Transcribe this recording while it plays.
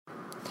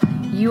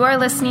You are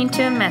listening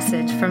to a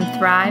message from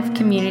Thrive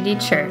Community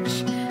Church,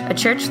 a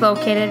church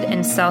located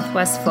in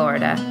Southwest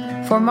Florida.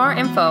 For more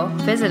info,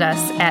 visit us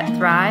at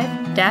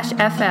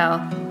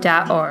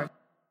thrive-fl.org.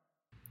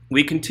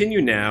 We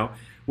continue now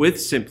with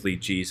Simply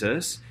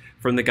Jesus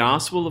from the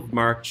Gospel of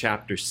Mark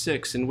chapter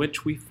 6, in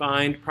which we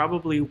find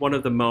probably one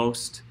of the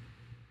most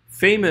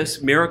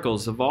famous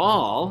miracles of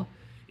all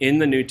in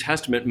the New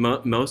Testament.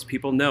 Most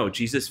people know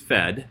Jesus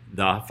fed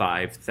the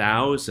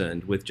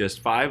 5,000 with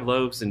just 5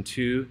 loaves and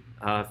 2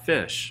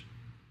 fish.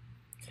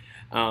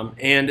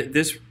 And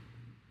this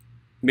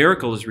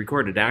miracle is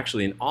recorded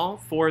actually in all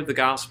 4 of the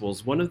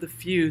Gospels, one of the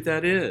few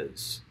that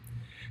is.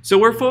 So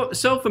we're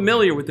so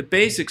familiar with the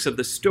basics of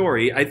the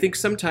story, I think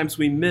sometimes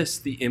we miss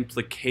the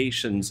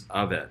implications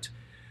of it.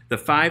 The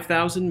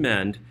 5,000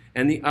 men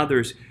and the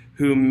others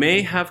who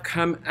may have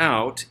come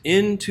out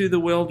into the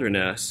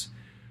wilderness,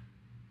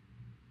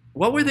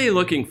 what were they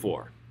looking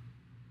for?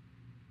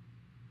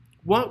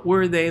 What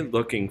were they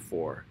looking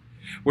for?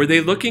 Were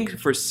they looking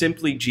for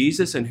simply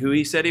Jesus and who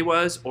he said he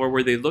was, or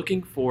were they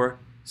looking for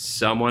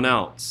someone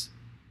else?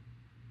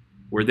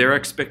 Were their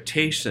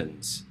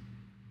expectations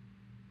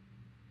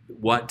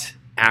what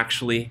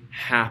actually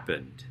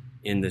happened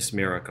in this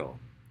miracle?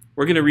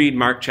 We're going to read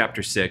Mark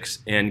chapter 6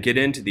 and get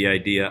into the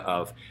idea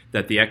of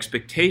that the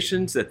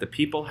expectations that the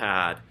people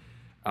had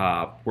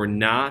were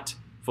not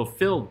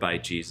fulfilled by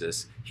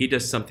Jesus. He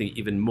does something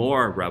even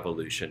more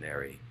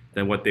revolutionary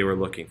than what they were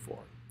looking for.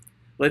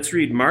 Let's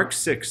read Mark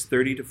 6,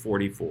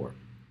 30-44.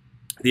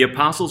 The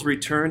apostles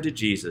returned to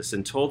Jesus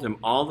and told him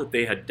all that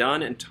they had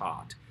done and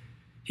taught.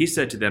 He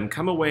said to them,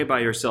 "Come away by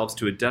yourselves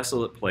to a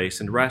desolate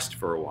place and rest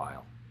for a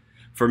while."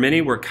 For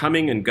many were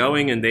coming and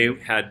going, and they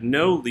had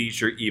no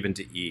leisure even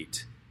to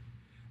eat.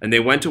 And they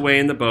went away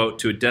in the boat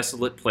to a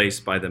desolate place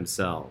by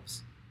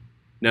themselves.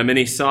 Now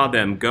many saw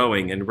them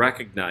going and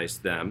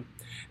recognized them,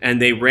 and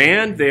they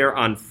ran there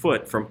on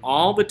foot from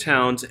all the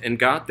towns and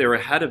got there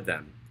ahead of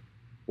them.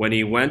 When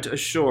he went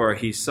ashore,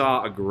 he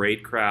saw a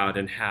great crowd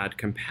and had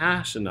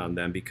compassion on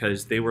them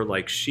because they were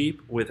like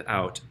sheep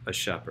without a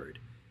shepherd.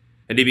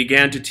 And he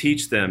began to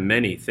teach them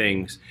many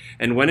things.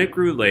 And when it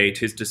grew late,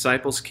 his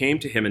disciples came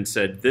to him and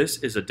said, "This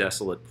is a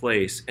desolate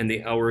place, and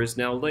the hour is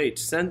now late.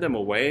 Send them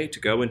away to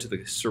go into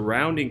the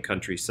surrounding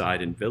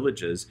countryside and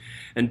villages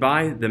and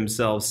buy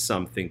themselves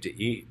something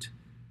to eat."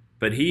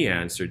 But he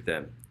answered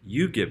them,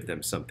 "You give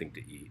them something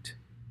to eat."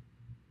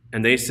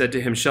 And they said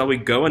to him, "Shall we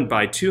go and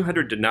buy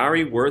 200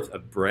 denarii worth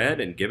of bread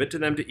and give it to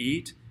them to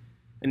eat?"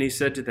 And he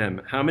said to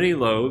them, "How many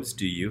loaves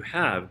do you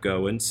have?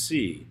 Go and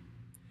see."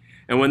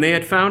 And when they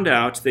had found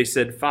out, they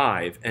said,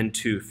 5 and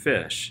 2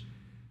 fish.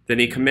 Then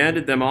he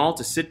commanded them all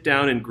to sit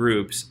down in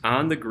groups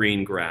on the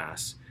green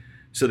grass.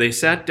 So they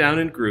sat down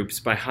in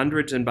groups by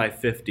hundreds and by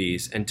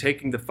 50s, and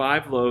taking the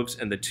 5 loaves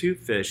and the 2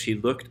 fish, he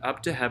looked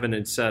up to heaven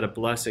and said a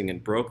blessing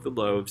and broke the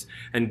loaves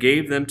and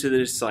gave them to the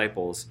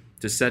disciples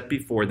to set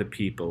before the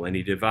people. And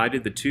he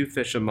divided the 2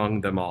 fish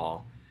among them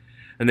all.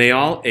 And they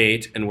all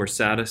ate and were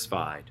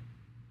satisfied.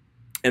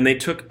 And they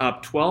took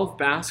up 12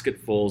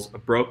 basketfuls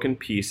of broken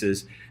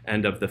pieces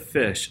and of the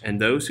fish,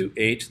 and those who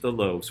ate the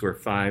loaves were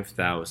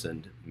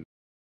 5,000.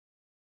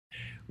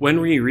 When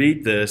we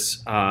read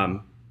this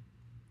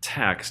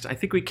text, I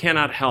think we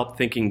cannot help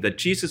thinking that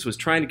Jesus was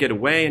trying to get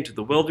away into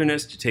the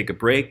wilderness to take a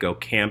break, go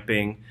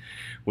camping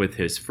with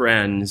his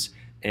friends,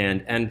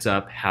 and ends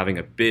up having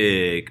a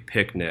big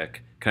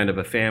picnic, kind of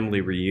a family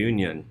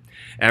reunion.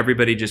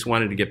 Everybody just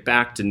wanted to get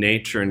back to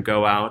nature and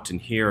go out and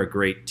hear a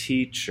great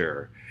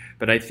teacher.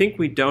 But I think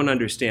we don't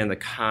understand the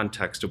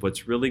context of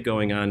what's really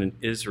going on in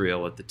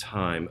Israel at the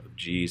time of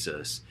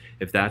Jesus,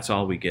 if that's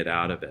all we get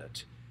out of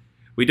it.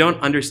 We don't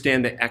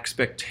understand the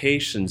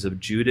expectations of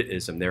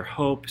Judaism, their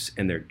hopes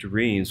and their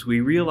dreams. We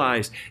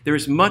realize there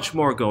is much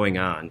more going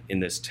on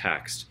in this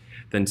text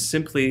than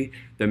simply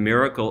the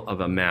miracle of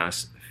a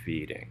mass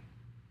feeding.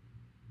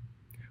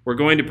 We're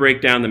going to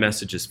break down the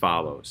message as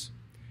follows.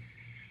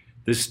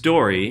 The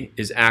story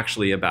is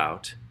actually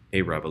about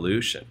a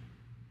revolution.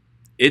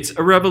 It's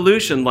a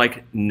revolution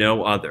like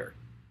no other.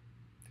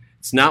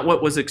 It's not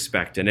what was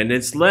expected, and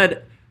it's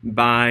led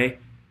by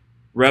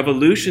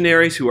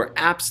revolutionaries who are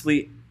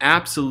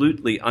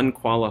absolutely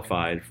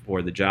unqualified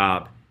for the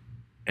job,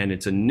 and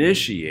it's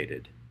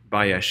initiated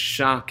by a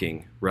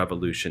shocking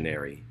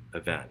revolutionary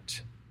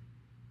event.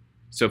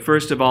 So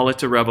first of all,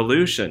 it's a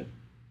revolution.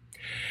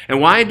 And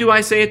why do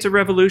I say it's a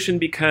revolution?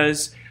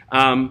 Because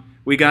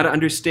we got to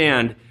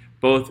understand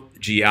both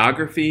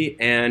geography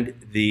and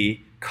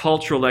the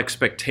cultural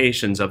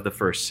expectations of the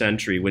first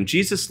century. When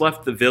Jesus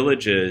left the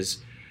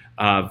villages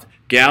of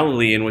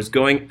Galilee and was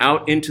going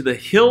out into the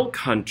hill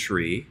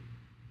country,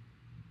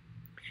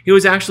 he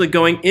was actually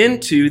going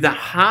into the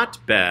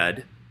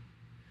hotbed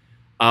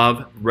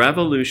of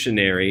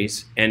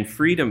revolutionaries and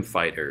freedom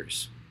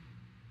fighters.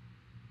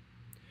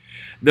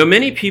 Though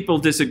many people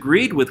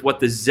disagreed with what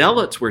the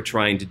Zealots were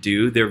trying to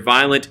do, their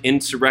violent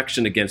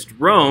insurrection against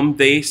Rome,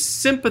 they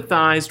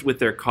sympathized with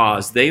their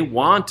cause. They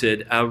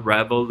wanted a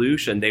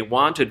revolution. They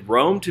wanted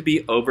Rome to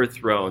be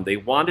overthrown. They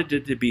wanted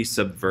it to be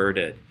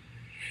subverted.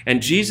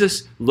 And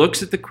Jesus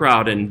looks at the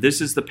crowd, and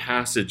this is the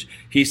passage.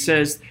 He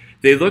says,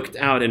 they looked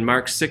out in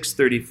Mark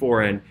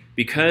 6:34, and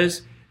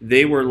because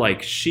they were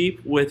like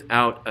sheep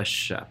without a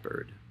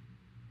shepherd.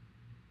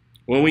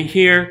 When we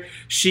hear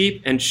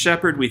sheep and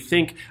shepherd, we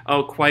think,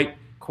 oh, quite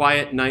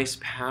quiet, nice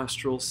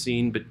pastoral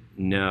scene, but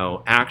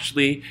no.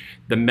 Actually,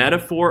 the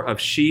metaphor of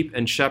sheep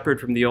and shepherd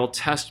from the Old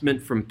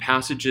Testament, from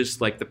passages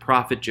like the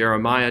prophet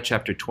Jeremiah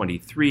chapter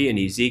 23 and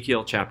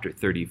Ezekiel chapter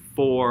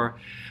 34,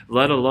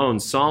 let alone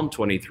Psalm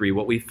 23,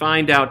 what we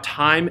find out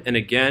time and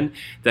again,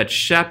 that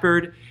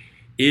shepherd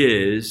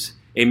is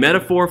a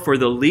metaphor for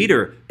the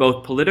leader,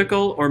 both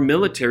political or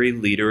military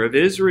leader of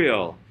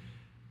Israel.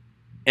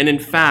 And in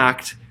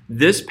fact,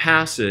 this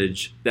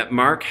passage that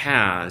Mark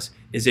has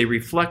is a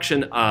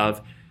reflection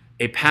of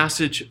a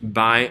passage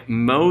by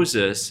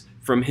Moses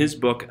from his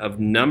book of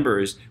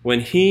Numbers when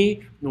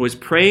he was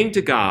praying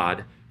to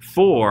God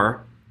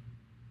for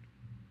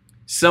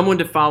someone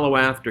to follow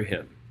after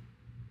him.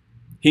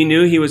 He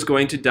knew he was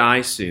going to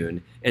die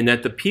soon and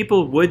that the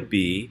people would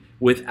be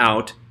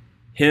without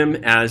him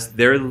as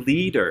their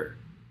leader.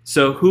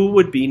 So who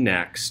would be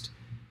next?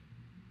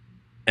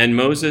 And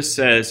Moses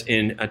says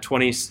in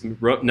Numbers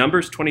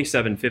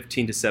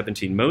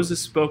 27:15-17, Moses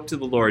spoke to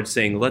the Lord,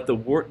 saying, let the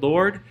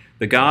Lord,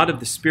 the God of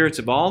the spirits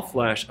of all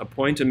flesh,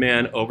 appoint a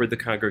man over the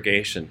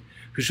congregation,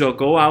 who shall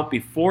go out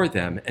before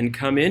them and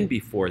come in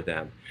before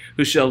them,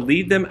 who shall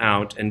lead them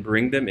out and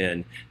bring them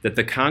in, that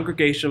the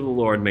congregation of the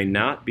Lord may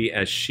not be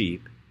as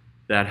sheep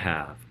that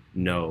have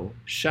no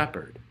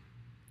shepherd.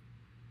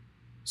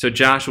 So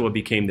Joshua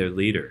became their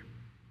leader.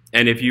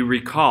 And if you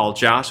recall,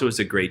 Joshua is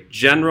a great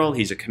general.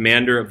 He's a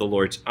commander of the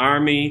Lord's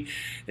army.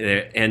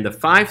 And the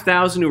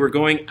 5,000 who were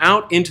going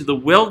out into the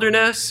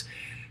wilderness,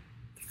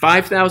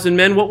 5,000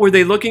 men, what were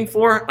they looking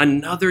for?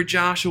 Another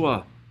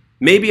Joshua.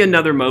 Maybe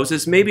another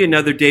Moses, maybe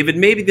another David,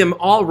 maybe them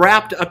all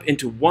wrapped up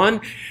into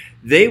one.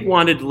 They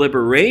wanted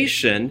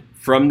liberation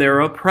from their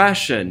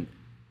oppression,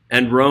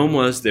 and Rome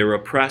was their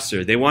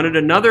oppressor. They wanted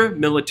another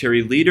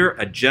military leader,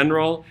 a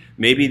general,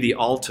 maybe the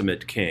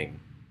ultimate king.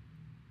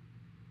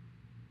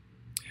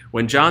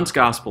 When John's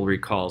gospel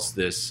recalls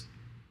this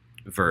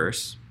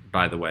verse,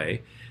 by the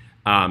way,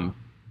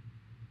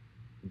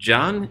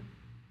 John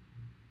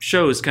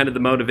shows kind of the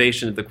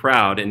motivation of the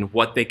crowd and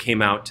what they came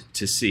out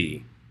to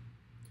see.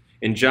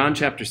 In John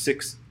chapter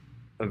 6,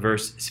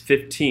 verse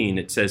 15,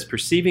 it says,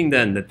 perceiving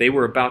then that they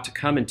were about to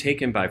come and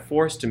take him by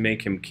force to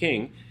make him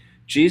king,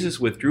 Jesus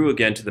withdrew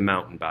again to the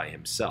mountain by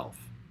himself.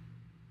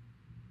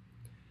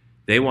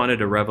 They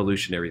wanted a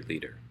revolutionary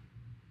leader.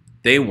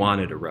 They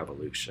wanted a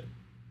revolution.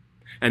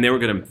 And they were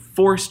going to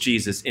force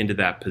Jesus into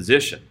that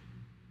position.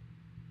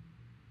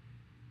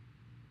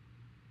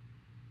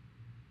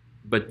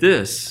 But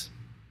this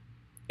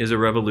is a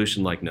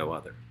revolution like no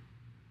other.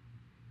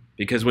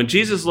 Because when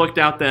Jesus looked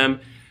at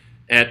them,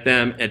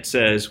 it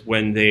says,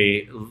 when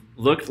they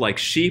looked like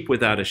sheep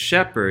without a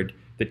shepherd,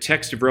 the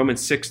text of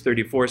Romans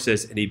 6:34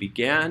 says, and he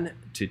began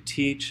to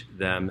teach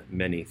them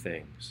many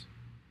things.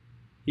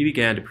 He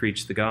began to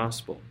preach the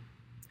gospel.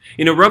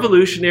 You know,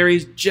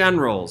 revolutionaries,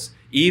 generals,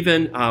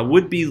 even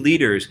would-be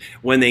leaders,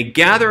 when they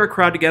gather a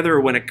crowd together,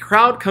 or when a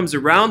crowd comes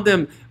around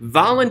them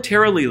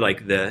voluntarily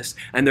like this,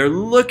 and they're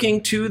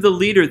looking to the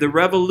leader, the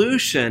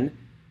revolution,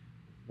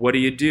 what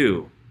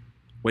do?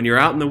 When you're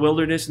out in the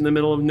wilderness in the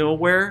middle of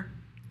nowhere,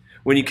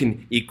 when you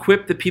can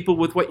equip the people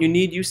with what you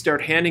need, you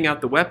start handing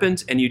out the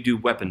weapons and you do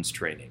weapons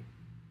training.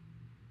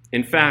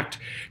 In fact,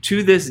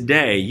 to this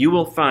day, you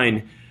will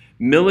find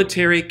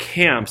military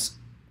camps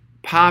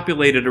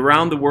populated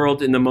around the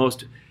world in the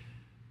most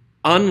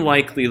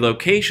unlikely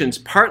locations,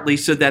 partly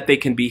so that they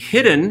can be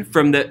hidden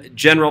from the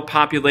general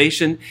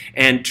population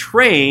and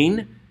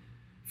train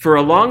for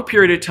a long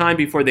period of time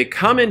before they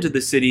come into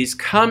the cities,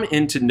 come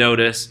into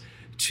notice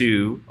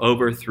to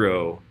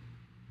overthrow,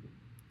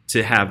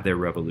 to have their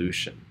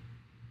revolution.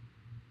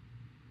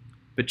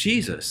 But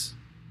Jesus,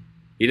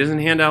 he doesn't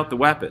hand out the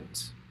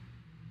weapons.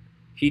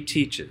 He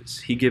teaches.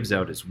 He gives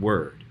out his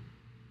word.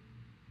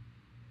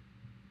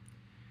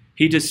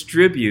 He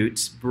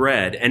distributes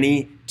bread, and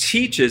he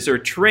teaches or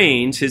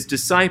trains his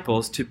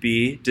disciples to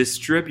be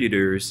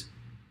distributors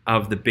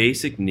of the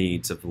basic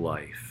needs of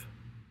life.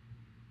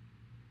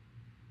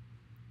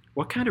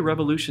 What kind of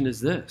revolution is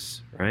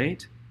this,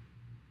 right?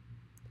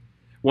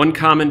 One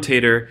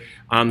commentator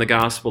on the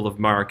Gospel of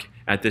Mark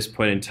at this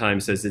point in time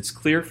says, it's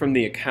clear from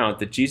the account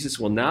that Jesus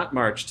will not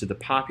march to the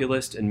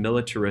populist and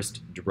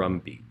militarist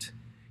drumbeat.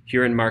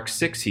 Here in Mark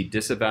 6, he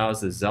disavows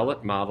the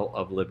zealot model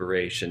of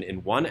liberation.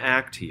 In one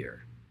act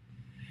here,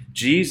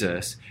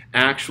 Jesus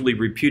actually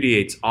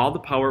repudiates all the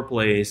power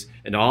plays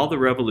and all the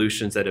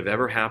revolutions that have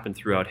ever happened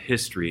throughout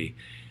history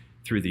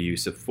through the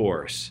use of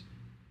force.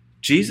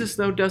 Jesus,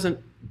 though, doesn't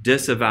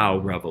disavow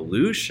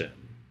revolution.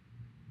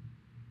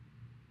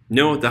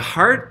 No, the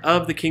heart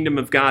of the kingdom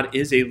of God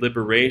is a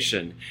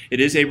liberation. It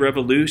is a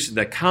revolution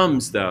that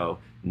comes, though,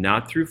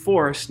 not through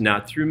force,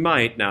 not through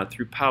might, not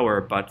through power,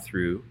 but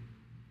through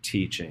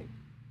teaching,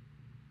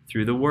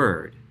 through the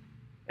word,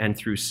 and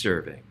through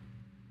serving.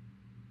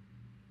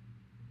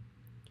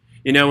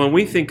 You know, when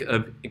we think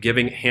of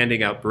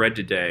handing out bread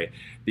today,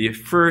 the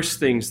first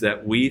things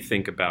that we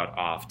think about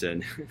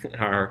often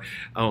are,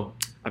 oh,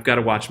 I've got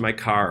to watch my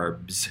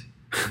carbs.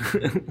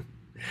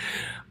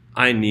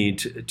 I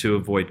need to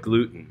avoid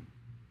gluten.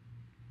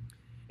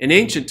 In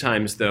ancient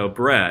times, though,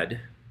 bread,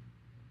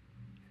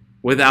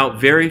 without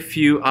very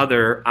few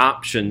other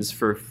options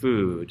for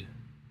food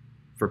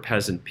for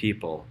peasant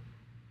people,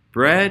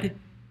 bread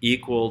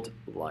equaled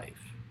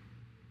life.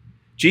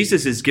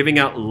 Jesus is giving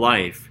out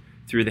life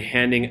through the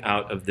handing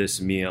out of this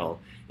meal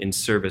in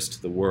service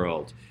to the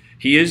world.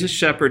 He is a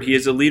shepherd. He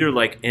is a leader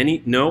like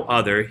no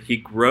other. He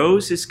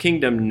grows his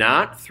kingdom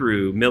not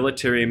through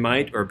military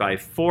might or by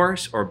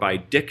force or by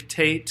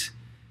dictate,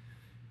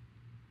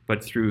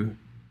 but through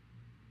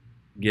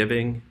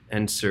giving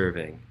and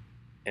serving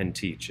and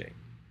teaching.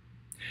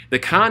 The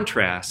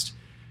contrast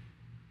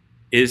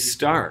is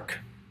stark.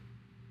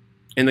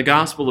 In the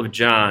Gospel of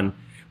John,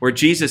 where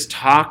Jesus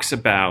talks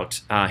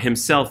about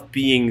himself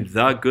being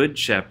the good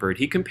shepherd,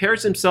 he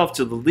compares himself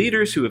to the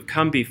leaders who have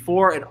come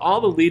before and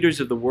all the leaders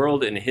of the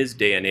world in his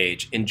day and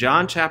age. In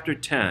John chapter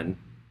 10,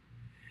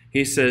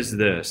 he says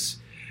this,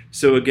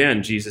 "So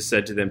again, Jesus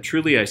said to them,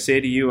 'Truly I say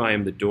to you, I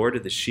am the door to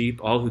the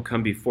sheep. All who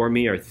come before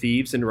me are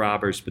thieves and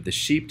robbers, but the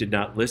sheep did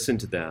not listen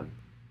to them.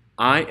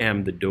 I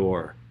am the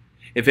door.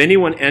 If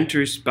anyone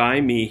enters by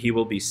me, he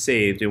will be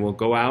saved and will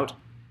go out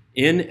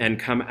in and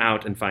come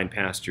out and find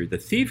pasture. The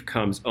thief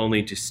comes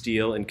only to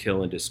steal and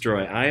kill and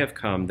destroy. I have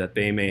come that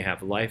they may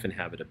have life and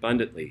have it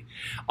abundantly.'"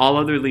 All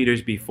other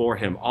leaders before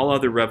him, all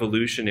other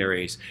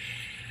revolutionaries,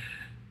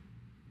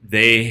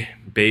 they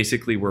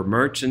basically were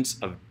merchants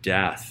of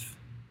death.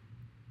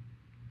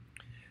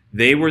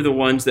 They were the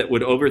ones that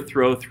would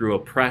overthrow through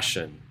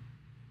oppression,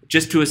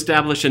 just to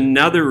establish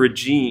another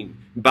regime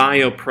by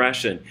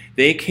oppression.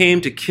 They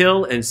came to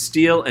kill and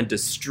steal and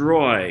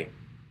destroy.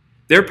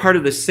 They're part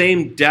of the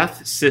same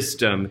death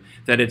system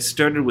that had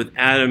started with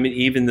Adam and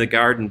Eve in the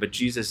garden, but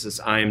Jesus says,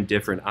 "I am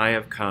different. I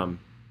have come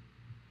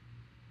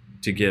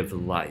to give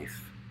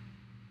life."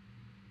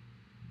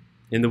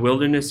 In the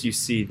wilderness, you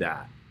see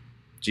that.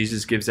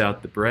 Jesus gives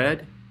out the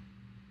bread,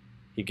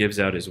 he gives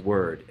out his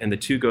word, and the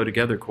two go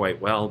together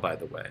quite well, by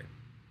the way.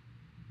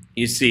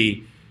 You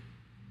see,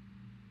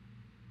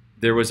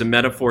 there was a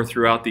metaphor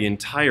throughout the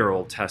entire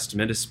Old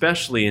Testament,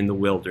 especially in the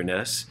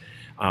wilderness.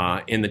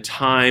 In the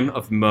time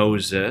of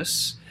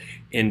Moses,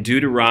 in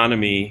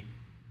Deuteronomy,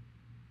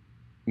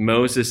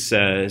 Moses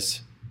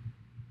says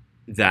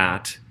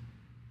that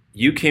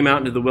you came out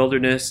into the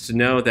wilderness to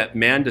know that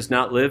man does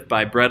not live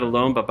by bread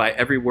alone, but by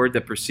every word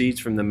that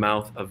proceeds from the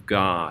mouth of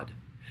God.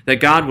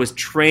 That God was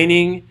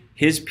training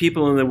his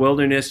people in the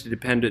wilderness to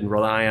depend and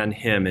rely on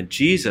him. And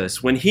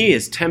Jesus, when he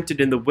is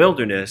tempted in the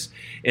wilderness,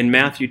 in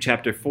Matthew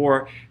chapter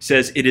 4,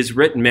 says, "It is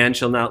written, man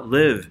shall not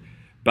live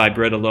by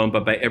bread alone,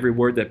 but by every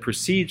word that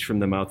proceeds from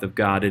the mouth of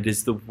God." It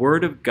is the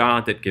word of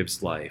God that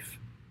gives life.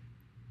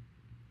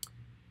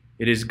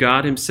 It is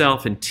God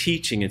himself in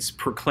teaching, it's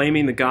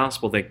proclaiming the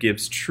gospel that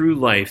gives true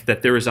life,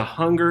 that there is a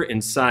hunger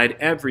inside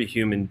every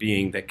human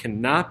being that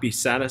cannot be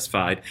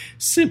satisfied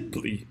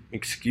simply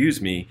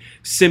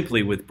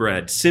with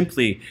bread,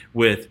 simply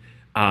with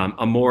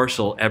a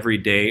morsel every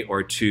day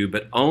or two,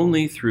 but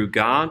only through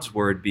God's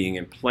word being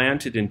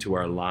implanted into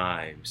our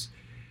lives.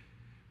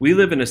 We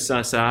live in a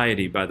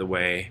society, by the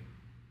way,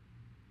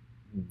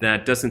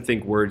 that doesn't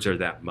think words are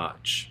that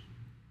much.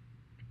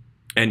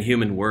 And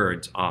human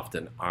words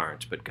often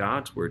aren't, but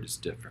God's word is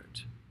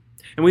different.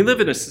 And we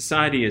live in a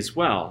society as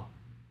well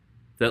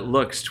that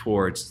looks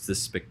towards the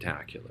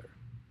spectacular.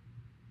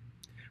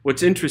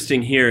 What's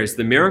interesting here is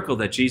the miracle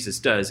that Jesus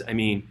does. I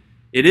mean,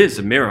 it is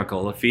a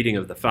miracle, a feeding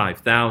of the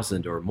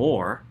 5,000 or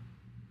more.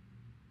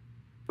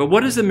 But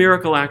what does the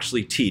miracle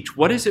actually teach?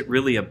 What is it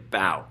really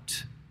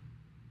about?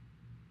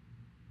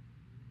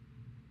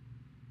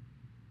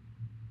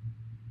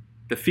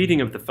 The feeding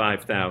of the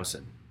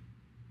 5,000.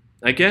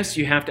 I guess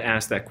you have to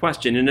ask that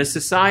question. In a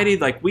society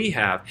like we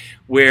have,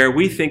 where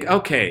we think,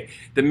 okay,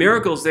 the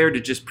miracle's there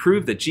to just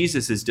prove that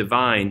Jesus is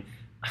divine,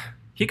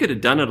 he could have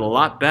done it a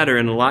lot better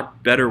in a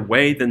lot better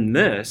way than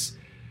this.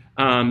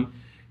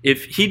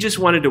 If he just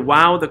wanted to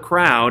wow the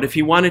crowd, if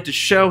he wanted to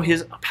show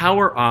his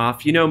power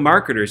off,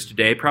 marketers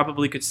today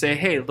probably could say,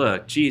 hey,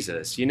 look,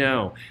 Jesus,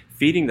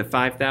 feeding the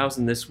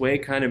 5,000 this way,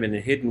 kind of in a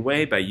hidden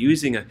way, by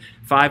using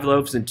 5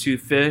 loaves and 2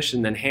 fish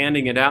and then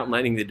handing it out and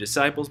letting the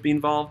disciples be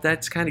involved,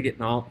 that's kind of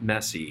getting all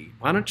messy.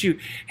 Why don't you,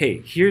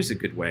 here's a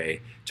good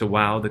way to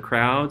wow the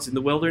crowds in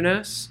the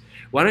wilderness.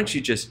 Why don't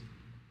you just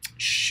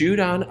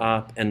shoot on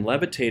up and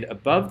levitate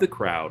above the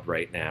crowd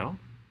right now,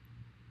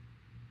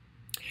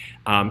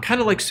 kind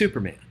of like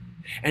Superman,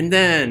 and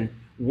then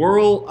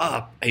whirl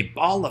up a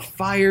ball of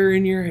fire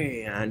in your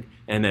hand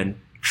and then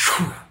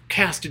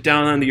cast it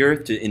down on the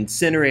earth to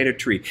incinerate a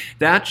tree.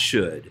 That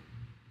should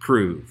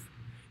prove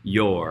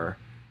your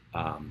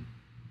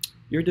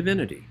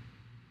divinity.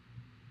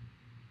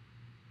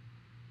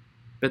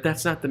 But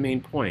that's not the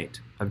main point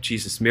of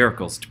Jesus'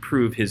 miracles, to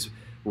prove his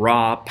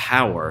raw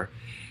power.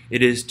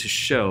 It is to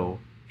show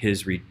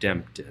his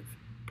redemptive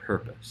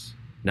purpose.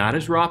 Not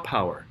his raw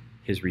power,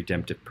 his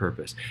redemptive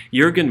purpose.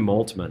 Jürgen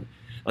Moltmann,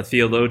 a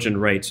theologian,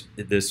 writes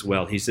this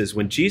well. He says,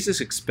 when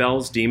Jesus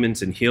expels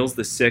demons and heals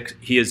the sick,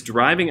 he is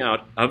driving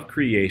out of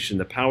creation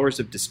the powers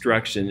of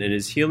destruction and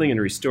is healing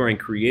and restoring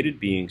created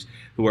beings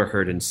who are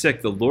hurt and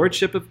sick. The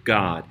lordship of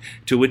God,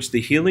 to which the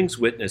healings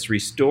witness,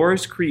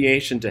 restores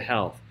creation to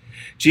health.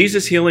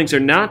 Jesus' healings are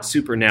not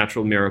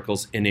supernatural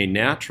miracles in a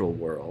natural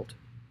world.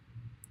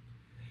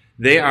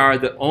 They are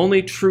the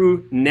only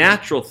true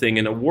natural thing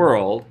in a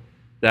world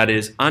that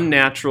is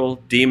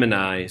unnatural,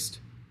 demonized,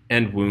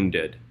 and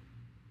wounded.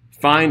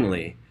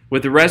 Finally,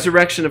 with the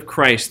resurrection of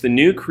Christ, the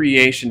new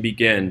creation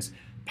begins,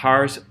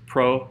 pars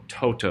pro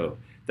toto.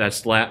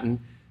 That's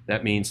Latin.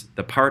 That means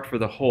the part for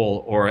the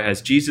whole, or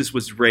as Jesus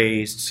was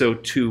raised, so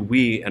too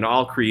we and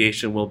all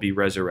creation will be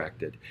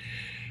resurrected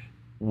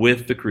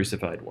with the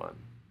crucified one.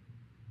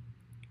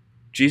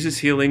 Jesus'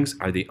 healings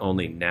are the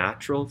only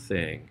natural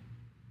thing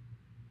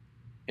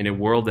in a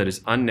world that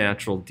is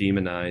unnatural,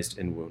 demonized,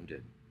 and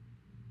wounded.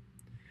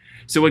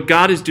 So what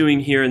God is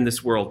doing here in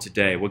this world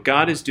today, what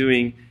God is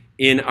doing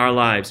in our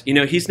lives,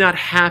 he's not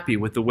happy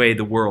with the way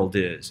the world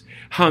is.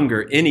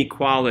 Hunger,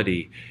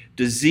 inequality,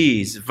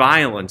 disease,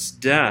 violence,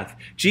 death.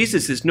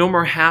 Jesus is no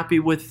more happy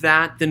with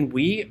that than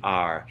we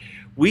are.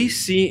 We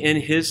see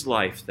in his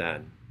life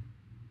then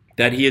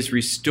that he is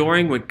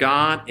restoring what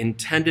God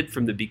intended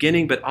from the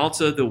beginning, but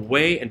also the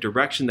way and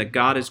direction that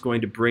God is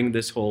going to bring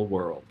this whole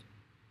world.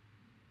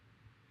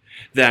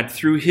 That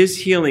through his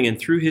healing and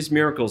through his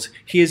miracles,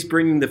 he is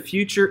bringing the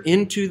future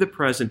into the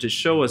present to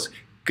show us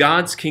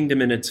God's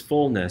kingdom in its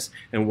fullness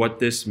and what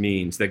this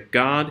means. That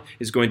God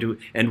is going to,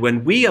 and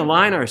when we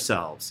align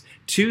ourselves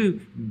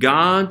to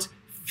God's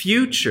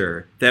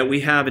future that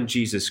we have in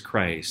Jesus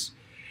Christ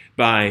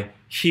by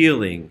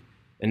healing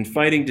and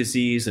fighting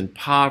disease and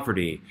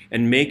poverty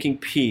and making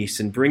peace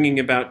and bringing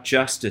about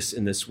justice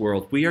in this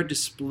world, we are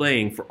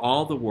displaying for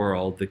all the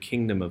world the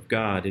kingdom of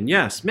God. And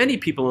yes, many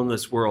people in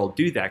this world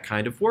do that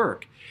kind of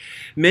work.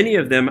 Many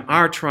of them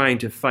are trying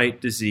to fight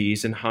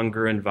disease and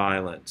hunger and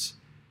violence.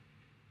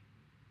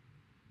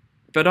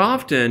 But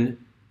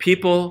often,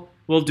 people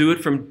will do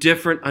it from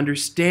different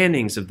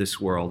understandings of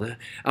this world.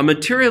 A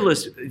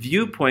materialist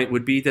viewpoint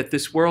would be that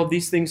this world,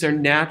 these things are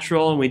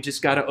natural and we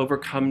just got to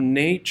overcome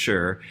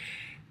nature.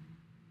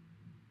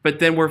 But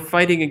then we're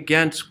fighting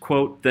against,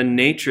 quote, the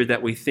nature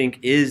that we think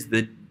is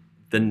the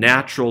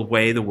natural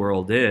way the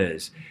world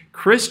is.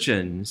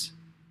 Christians,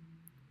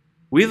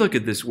 we look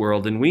at this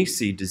world and we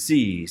see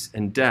disease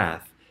and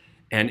death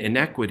and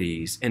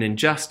inequities and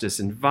injustice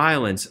and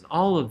violence and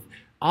all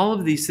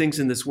of these things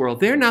in this world.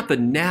 They're not the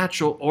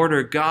natural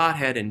order God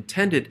had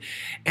intended,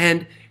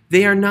 and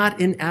they are not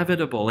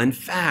inevitable. In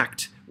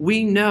fact,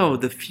 we know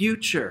the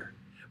future.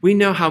 We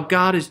know how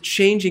God is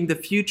changing the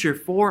future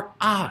for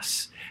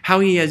us, how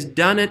he has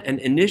done it and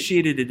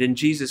initiated it in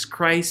Jesus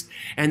Christ,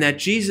 and that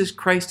Jesus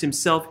Christ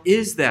himself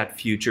is that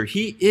future.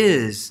 He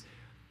is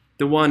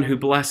the one who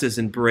blesses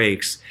and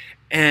breaks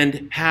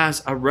and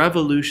has a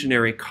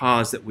revolutionary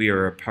cause that we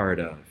are a part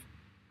of.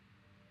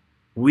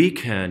 We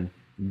can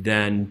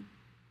then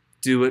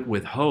do it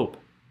with hope.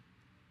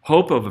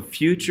 Hope of a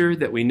future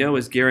that we know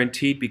is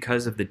guaranteed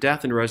because of the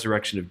death and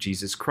resurrection of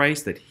Jesus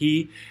Christ, that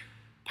he,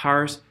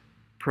 pars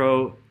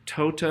pro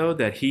toto,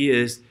 that he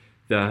is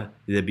the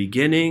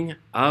beginning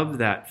of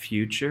that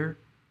future.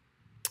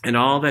 And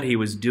all that he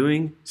was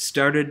doing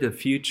started the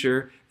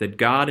future that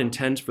God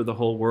intends for the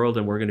whole world,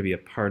 and we're going to be a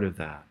part of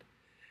that.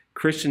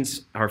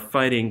 Christians are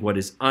fighting what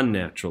is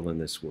unnatural in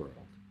this world.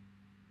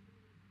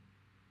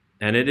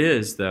 And it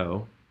is,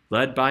 though,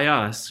 led by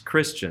us,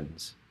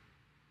 Christians.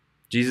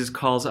 Jesus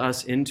calls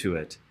us into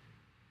it.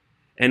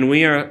 And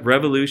we are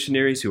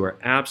revolutionaries who are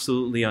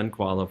absolutely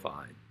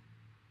unqualified.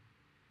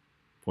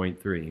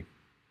 Point 3.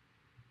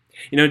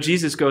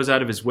 Jesus goes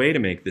out of his way to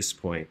make this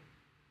point.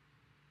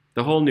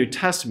 The whole New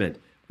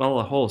Testament, well,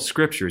 the whole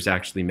scriptures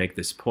actually make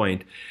this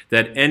point,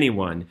 that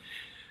anyone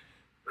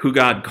who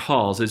God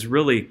calls is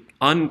really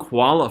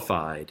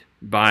unqualified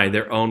by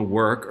their own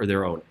work or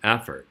their own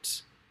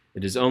efforts.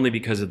 It is only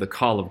because of the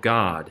call of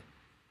God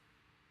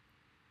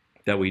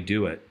that we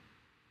do it.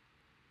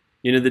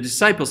 The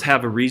disciples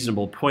have a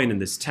reasonable point in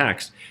this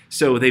text.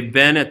 So they've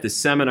been at the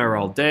seminar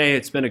all day.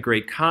 It's been a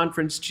great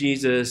conference,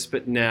 Jesus,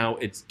 but now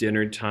it's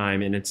dinner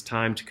time, and it's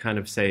time to kind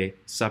of say,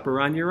 supper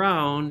on your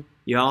own.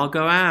 You all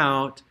go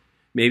out.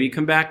 Maybe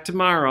come back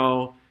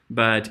tomorrow,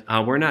 but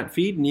we're not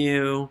feeding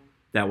you.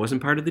 That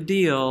wasn't part of the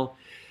deal.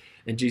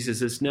 And Jesus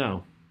says,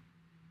 no.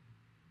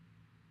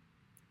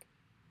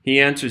 He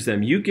answers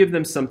them, you give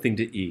them something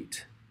to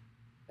eat.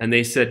 And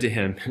they said to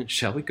him,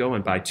 shall we go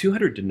and buy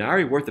 200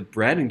 denarii worth of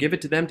bread and give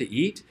it to them to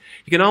eat?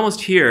 You can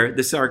almost hear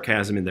the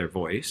sarcasm in their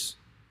voice.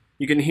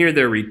 You can hear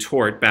their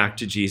retort back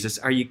to Jesus.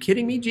 Are you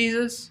kidding me,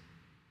 Jesus?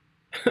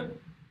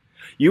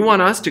 You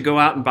want us to go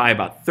out and buy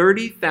about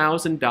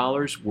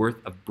 $30,000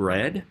 worth of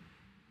bread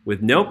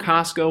with no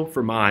Costco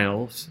for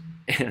miles,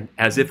 and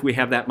as if we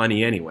have that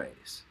money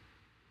anyways.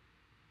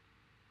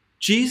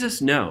 Jesus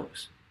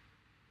knows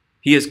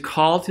he has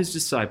called his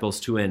disciples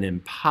to an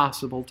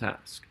impossible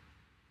task,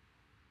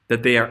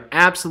 that they are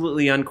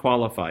absolutely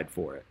unqualified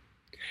for it.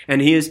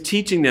 And he is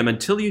teaching them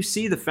until you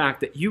see the fact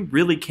that you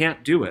really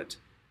can't do it,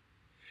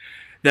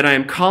 that I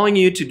am calling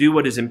you to do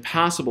what is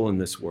impossible in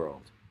this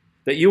world,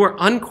 that you are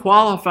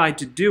unqualified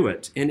to do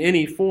it in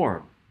any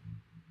form.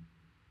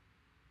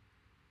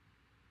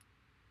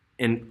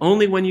 And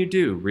only when you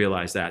do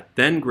realize that,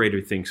 then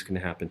greater things can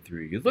happen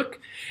through you. Look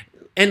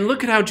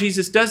at how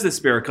Jesus does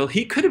this miracle.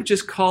 He could have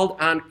just called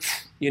on,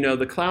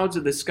 the clouds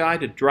of the sky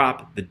to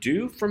drop the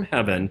dew from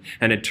heaven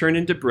and it turned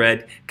into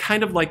bread,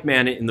 kind of like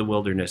manna in the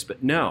wilderness.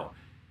 But no,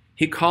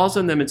 he calls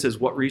on them and says,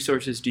 what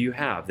resources do you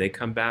have? They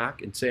come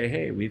back and say,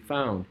 hey, we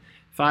found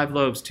 5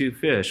 loaves, 2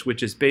 fish,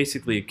 which is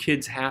basically a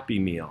kid's happy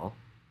meal.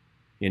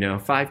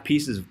 5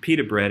 pieces of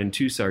pita bread and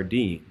 2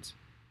 sardines.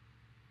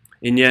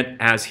 And yet,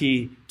 as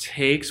he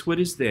takes what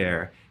is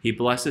there, he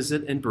blesses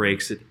it and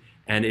breaks it,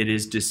 and it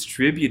is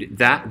distributed.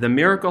 That the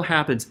miracle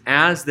happens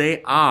as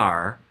they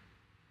are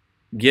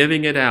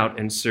giving it out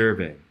and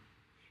serving.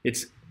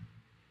 It's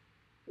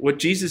what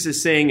Jesus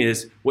is saying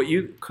is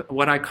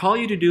what I call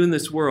you to do in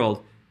this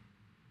world.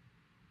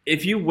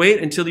 If you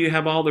wait until you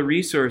have all the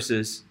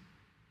resources,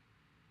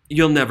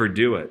 you'll never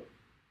do it.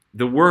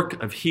 The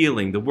work of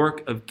healing, the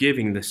work of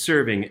giving, the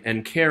serving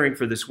and caring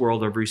for this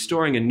world, of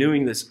restoring and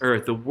renewing this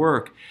earth, the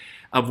work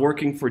of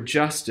working for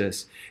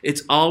justice,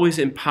 it's always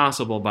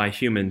impossible by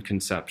human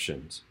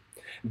conceptions.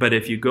 But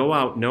if you go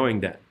out knowing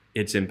that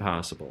it's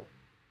impossible,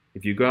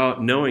 if you go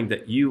out knowing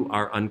that you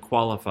are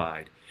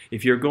unqualified,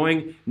 if you're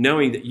going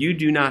knowing that you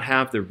do not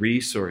have the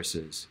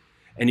resources,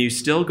 and you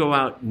still go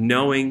out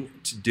knowing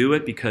to do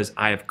it because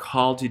I have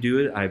called you to do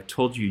it, I have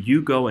told you,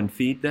 you go and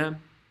feed them,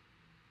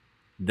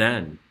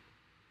 then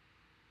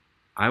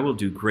I will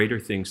do greater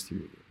things through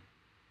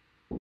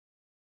you.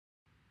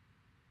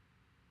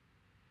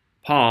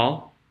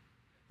 Paul,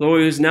 though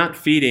he was not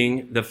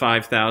feeding the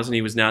 5,000,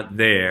 he was not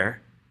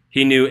there.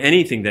 He knew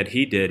anything that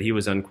he did, he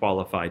was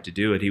unqualified to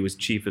do it. He was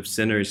chief of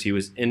sinners. He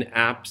was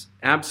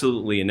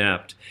absolutely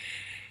inept.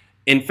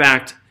 In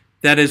fact,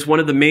 that is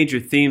one of the major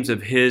themes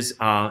of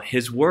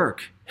his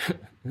work.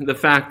 The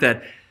fact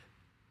that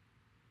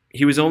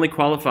he was only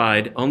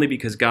qualified only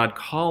because God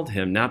called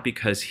him, not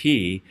because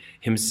he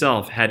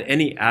himself had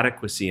any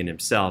adequacy in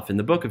himself. In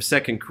the book of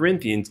 2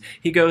 Corinthians,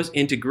 he goes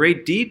into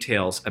great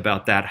details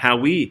about that, how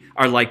we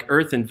are like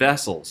earthen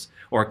vessels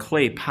or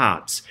clay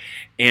pots.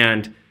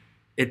 And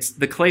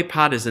the clay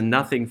pot is a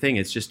nothing thing.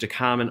 It's just a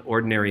common,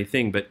 ordinary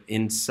thing. But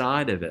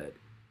inside of it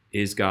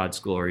is God's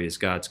glory, is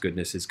God's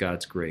goodness, is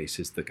God's grace,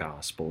 is the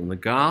gospel. And the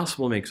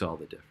gospel makes all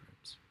the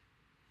difference.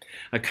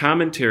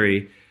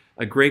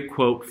 A great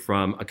quote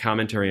from a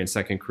commentary in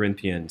 2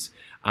 Corinthians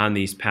on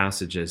these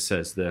passages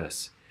says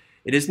this: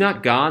 "It is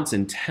not God's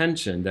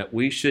intention that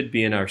we should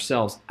be in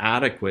ourselves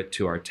adequate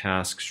to our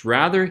tasks.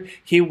 Rather,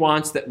 he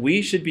wants that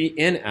we should be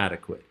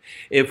inadequate.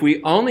 If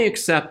we only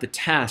accept the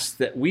tasks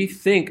that we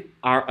think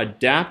are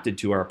adapted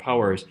to our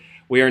powers,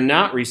 we are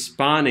not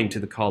responding to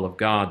the call of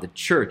God. The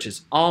church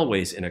is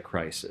always in a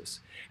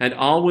crisis and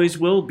always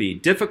will be.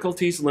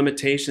 Difficulties,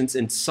 limitations,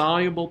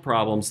 insoluble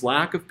problems,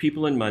 lack of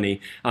people and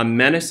money, a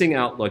menacing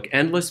outlook,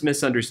 endless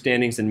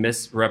misunderstandings and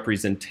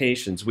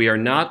misrepresentations. We are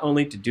not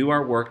only to do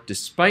our work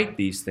despite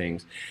these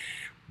things,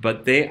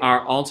 but they are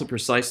also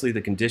precisely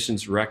the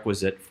conditions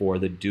requisite for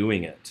the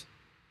doing it."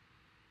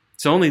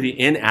 It's only the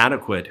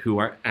inadequate who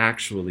are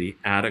actually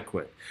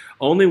adequate.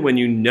 Only when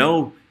you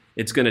know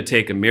it's going to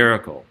take a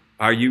miracle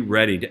are you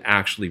ready to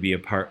actually be a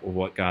part of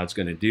what God's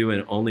going to do,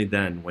 and only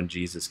then when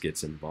Jesus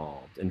gets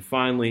involved. And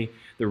finally,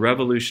 the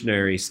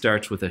revolutionary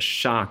starts with a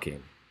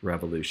shocking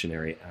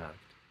revolutionary act.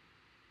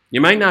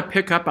 You might not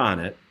pick up on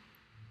it,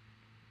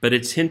 but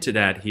it's hinted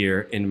at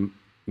here in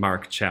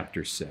Mark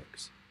chapter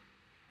 6.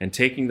 "And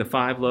taking the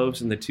 5 loaves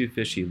and the 2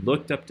 fish, he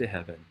looked up to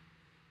heaven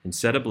and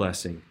said a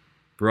blessing,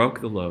 broke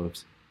the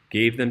loaves,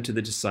 gave them to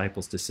the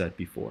disciples to set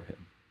before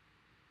him.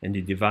 And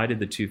he divided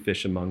the 2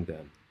 fish among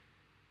them.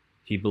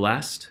 He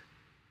blessed,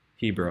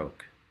 he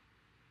broke."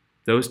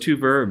 Those 2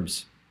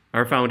 verbs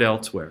are found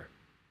elsewhere.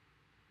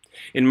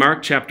 In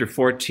Mark chapter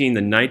 14, the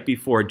night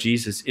before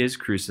Jesus is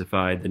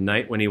crucified, the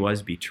night when he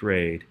was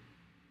betrayed,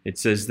 it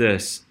says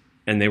this: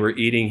 "And they were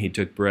eating, he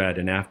took bread,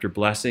 and after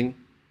blessing,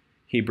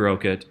 he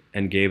broke it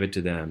and gave it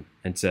to them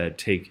and said,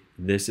 'Take,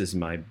 this is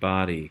my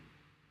body.'"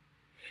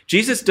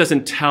 Jesus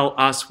doesn't tell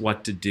us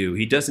what to do.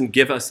 He doesn't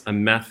give us a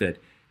method.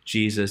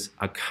 Jesus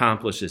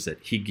accomplishes it.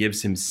 He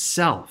gives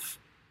himself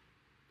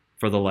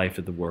for the life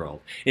of the world.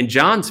 In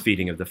John's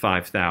feeding of the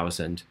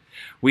 5,000,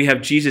 we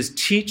have Jesus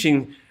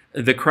teaching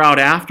the crowd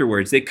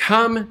afterwards. They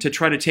come to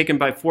try to take him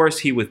by force.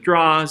 He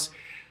withdraws,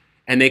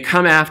 and they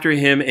come after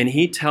him, and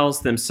he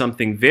tells them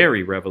something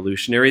very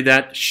revolutionary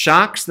that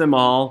shocks them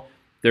all.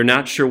 They're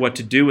not sure what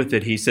to do with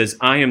it. He says,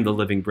 "I am the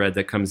living bread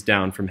that comes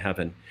down from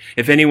heaven.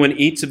 If anyone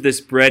eats of this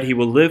bread, he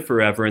will live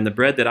forever, and the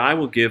bread that I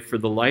will give for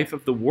the life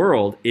of the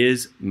world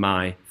is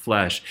my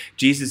flesh."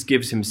 Jesus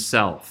gives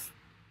himself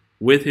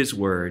with his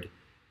word.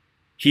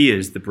 He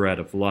is the bread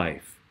of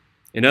life.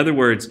 In other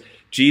words,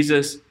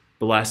 Jesus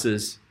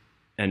blesses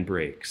and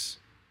breaks.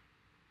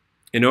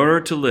 In order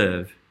to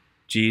live,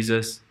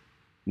 Jesus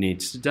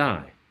needs to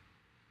die.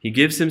 He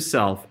gives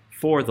himself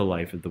for the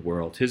life of the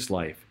world. His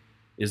life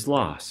is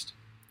lost.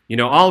 You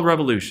know, all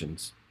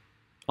revolutions,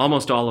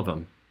 almost all of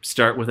them,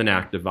 start with an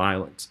act of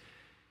violence.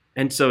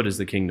 And so does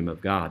the kingdom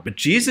of God. But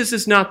Jesus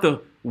is not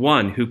the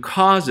one who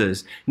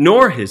causes,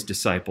 nor his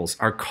disciples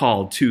are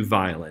called to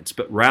violence,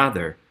 but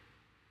rather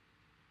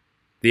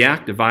the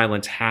act of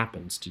violence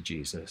happens to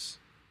Jesus.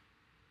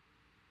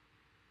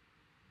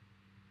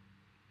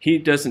 He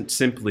doesn't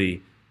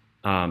simply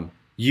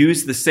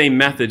use the same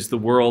methods the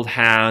world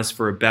has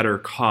for a better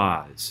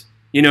cause.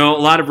 You know,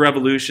 a lot of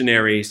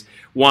revolutionaries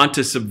want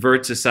to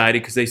subvert society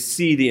because they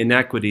see the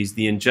inequities,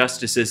 the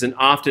injustices, and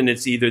often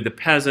it's either the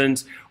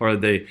peasants or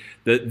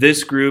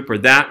this group or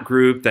that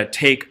group that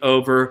take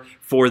over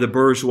for the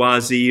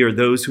bourgeoisie or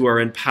those who are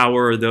in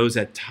power or those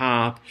at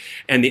top,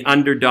 and the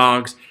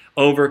underdogs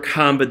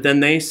overcome, but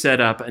then they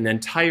set up an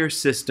entire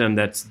system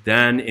that's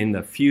then in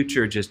the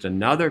future just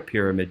another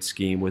pyramid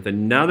scheme with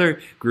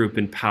another group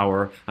in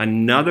power,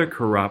 another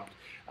corrupt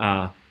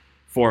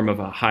form of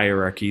a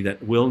hierarchy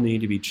that will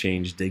need to be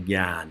changed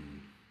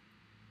again.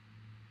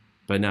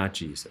 But not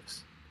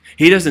Jesus.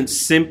 He doesn't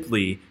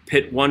simply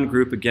pit one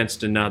group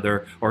against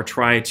another or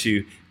try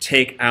to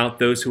take out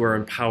those who are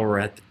in power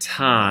at the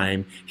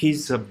time. He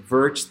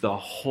subverts the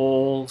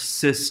whole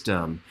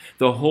system,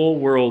 the whole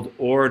world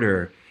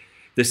order,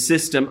 the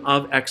system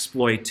of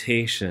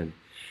exploitation,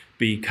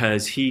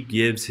 because he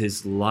gives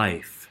his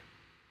life.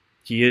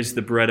 He is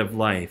the bread of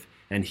life,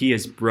 and he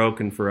is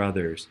broken for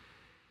others.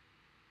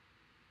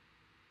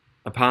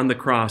 Upon the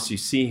cross, you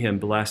see him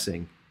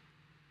blessing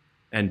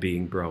and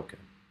being broken.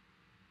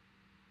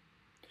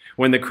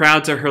 When the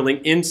crowds are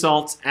hurling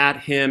insults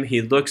at him,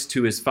 he looks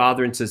to his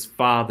Father and says,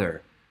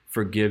 "Father,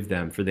 forgive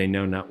them, for they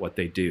know not what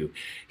they do."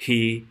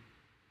 He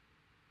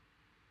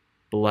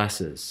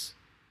blesses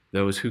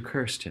those who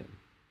cursed him.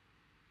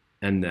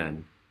 And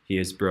then he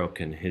is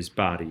broken. His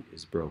body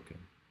is broken.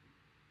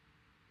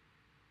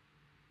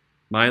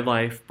 My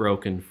life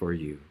broken for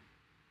you.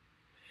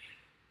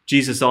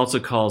 Jesus also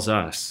calls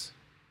us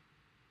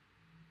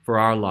for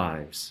our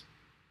lives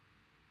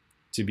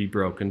to be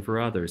broken for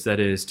others.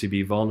 That is, to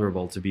be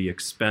vulnerable, to be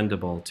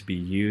expendable, to be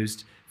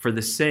used for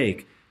the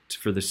sake,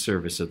 for the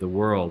service of the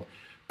world.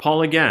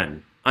 Paul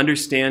again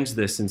understands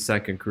this in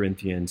 2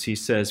 Corinthians. He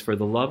says, "For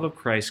the love of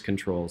Christ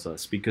controls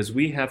us, because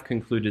we have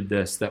concluded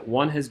this, that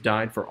one has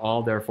died for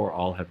all, therefore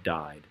all have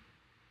died.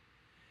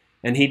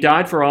 And he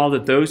died for all,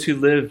 that those who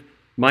live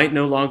might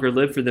no longer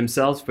live for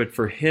themselves, but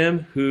for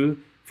him who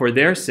for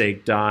their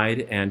sake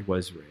died and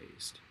was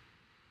raised."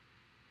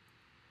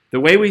 The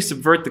way we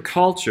subvert the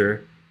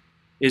culture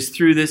is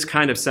through this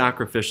kind of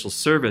sacrificial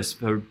service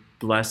for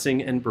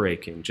blessing and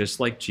breaking, just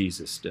like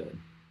Jesus did.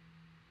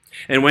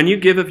 And when you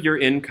give of your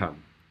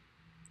income,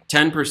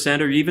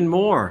 10% or even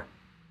more,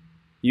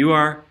 you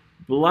are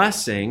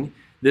blessing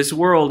this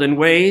world in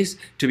ways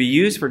to be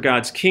used for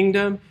God's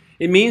kingdom.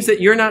 It means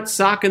that you're not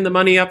socking the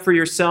money up for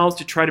yourselves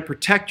to try to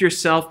protect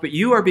yourself, but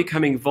you are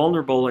becoming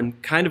vulnerable and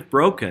kind of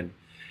broken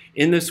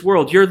in this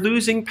world. You're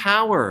losing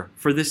power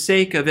for the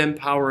sake of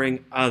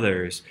empowering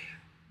others,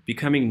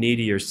 becoming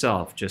needy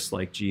yourself, just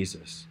like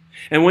Jesus.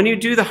 And when you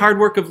do the hard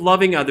work of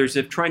loving others,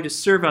 of trying to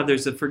serve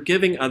others, of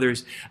forgiving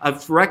others,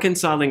 of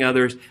reconciling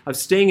others, of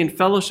staying in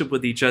fellowship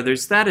with each other,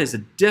 that is a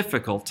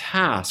difficult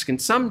task.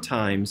 And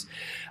sometimes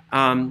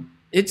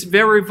it's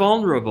very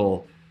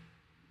vulnerable.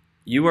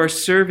 You are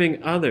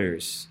serving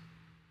others.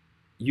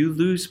 You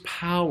lose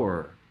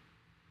power.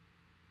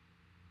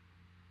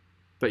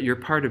 But you're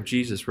part of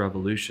Jesus'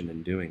 revolution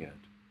in doing it.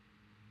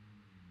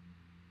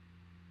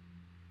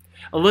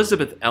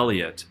 Elizabeth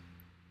Elliot,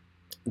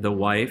 the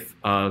wife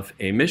of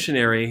a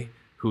missionary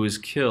who was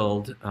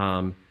killed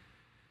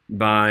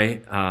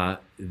by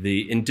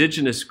the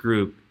indigenous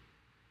group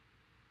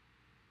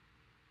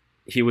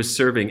he was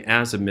serving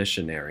as a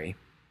missionary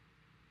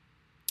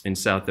in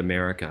South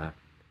America.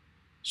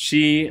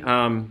 She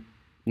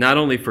not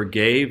only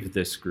forgave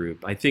this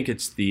group, I think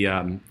it's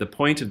the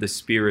Point of the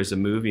Spear is a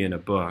movie and a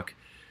book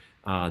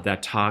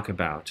that talk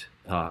about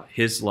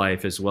his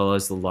life as well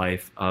as the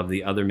life of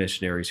the other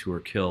missionaries who were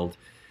killed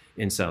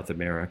in South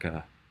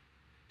America.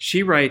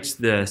 She writes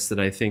this that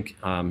I think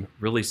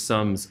really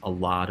sums a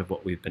lot of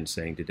what we've been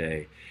saying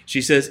today.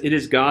 She says, "It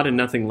is God and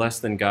nothing less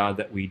than God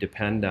that we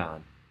depend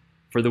on.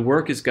 For the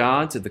work is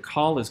God's, and the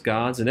call is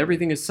God's, and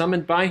everything is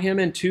summoned by him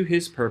and to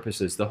his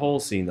purposes, the whole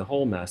scene, the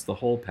whole mess, the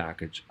whole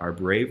package, our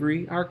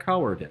bravery, our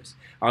cowardice,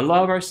 our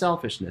love, our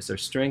selfishness, our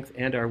strength,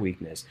 and our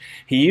weakness.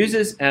 He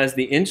uses as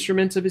the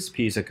instruments of his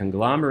peace a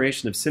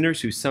conglomeration of sinners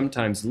who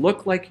sometimes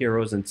look like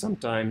heroes and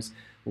sometimes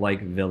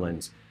like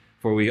villains.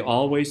 For we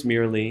always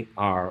merely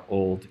are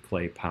old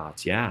clay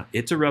pots." Yeah,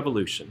 it's a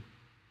revolution.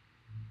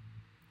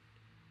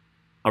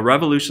 A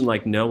revolution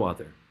like no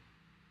other.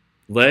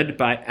 Led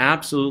by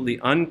absolutely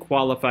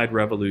unqualified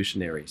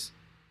revolutionaries,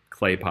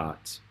 clay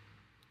pots.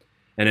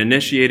 And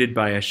initiated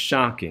by a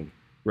shocking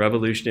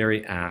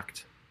revolutionary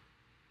act.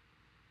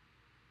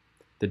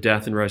 The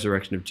death and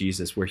resurrection of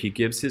Jesus, where he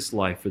gives his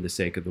life for the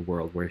sake of the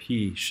world, where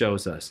he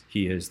shows us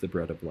he is the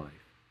bread of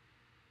life.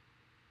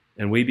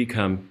 And we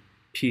become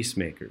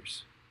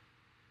peacemakers,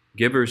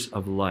 givers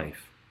of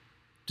life,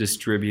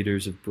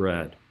 distributors of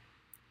bread,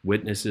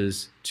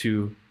 witnesses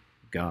to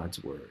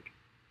God's word.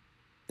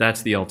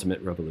 That's the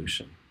ultimate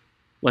revolution.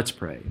 Let's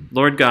pray.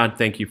 Lord God,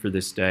 thank you for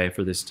this day,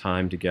 for this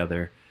time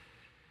together.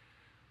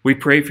 We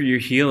pray for your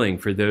healing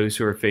for those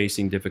who are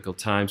facing difficult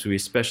times. We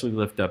especially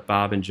lift up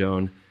Bob and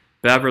Joan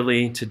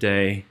Beverly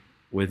today,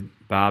 with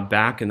Bob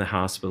back in the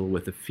hospital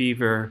with a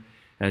fever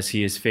as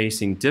he is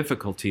facing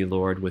difficulty,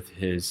 Lord, with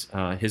his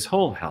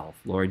whole health.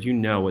 Lord, you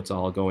know what's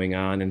all going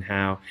on and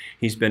how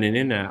he's been in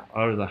and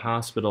out of the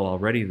hospital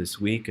already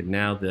this week and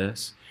now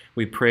this.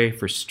 We pray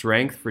for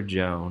strength for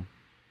Joan,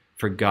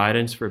 for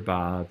guidance for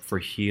Bob, for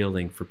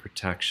healing, for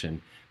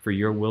protection, for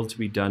your will to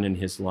be done in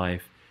his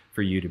life,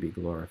 for you to be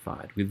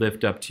glorified. We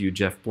lift up to you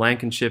Jeff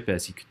Blankenship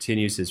as he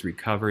continues his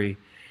recovery.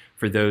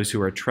 For those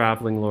who are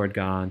traveling, Lord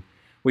God,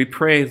 we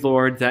pray,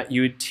 Lord, that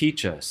you would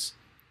teach us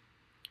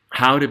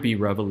how to be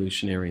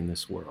revolutionary in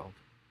this world.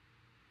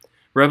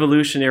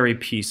 Revolutionary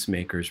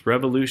peacemakers,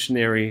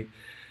 revolutionary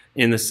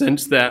in the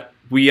sense that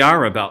we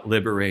are about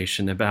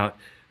liberation, about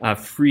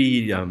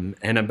freedom,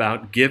 and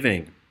about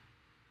giving,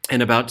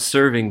 and about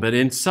serving, but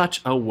in such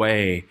a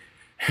way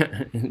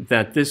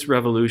that this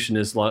revolution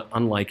is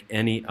unlike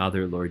any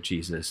other, Lord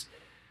Jesus.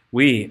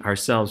 We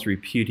ourselves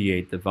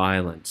repudiate the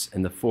violence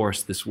and the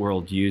force this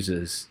world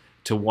uses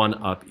to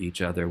one-up each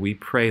other. We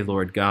pray,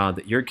 Lord God,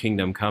 that your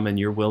kingdom come and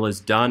your will is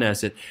done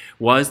as it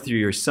was through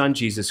your Son,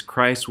 Jesus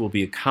Christ, will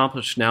be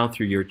accomplished now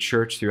through your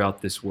church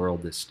throughout this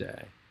world this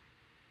day.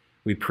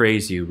 We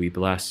praise you, we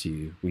bless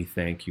you, we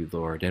thank you,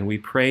 Lord, and we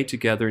pray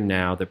together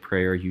now the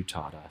prayer you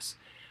taught us.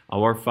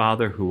 Our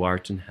Father who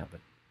art in heaven,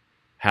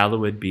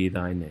 hallowed be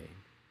thy name.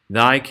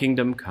 Thy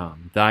kingdom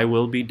come, thy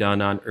will be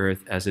done on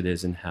earth as it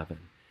is in heaven.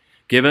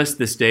 Give us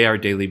this day our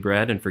daily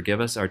bread, and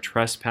forgive us our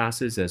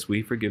trespasses as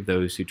we forgive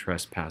those who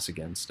trespass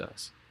against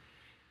us.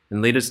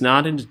 And lead us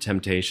not into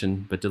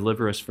temptation, but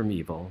deliver us from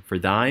evil. For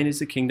thine is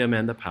the kingdom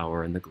and the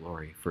power and the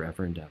glory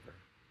forever and ever.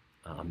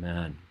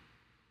 Amen.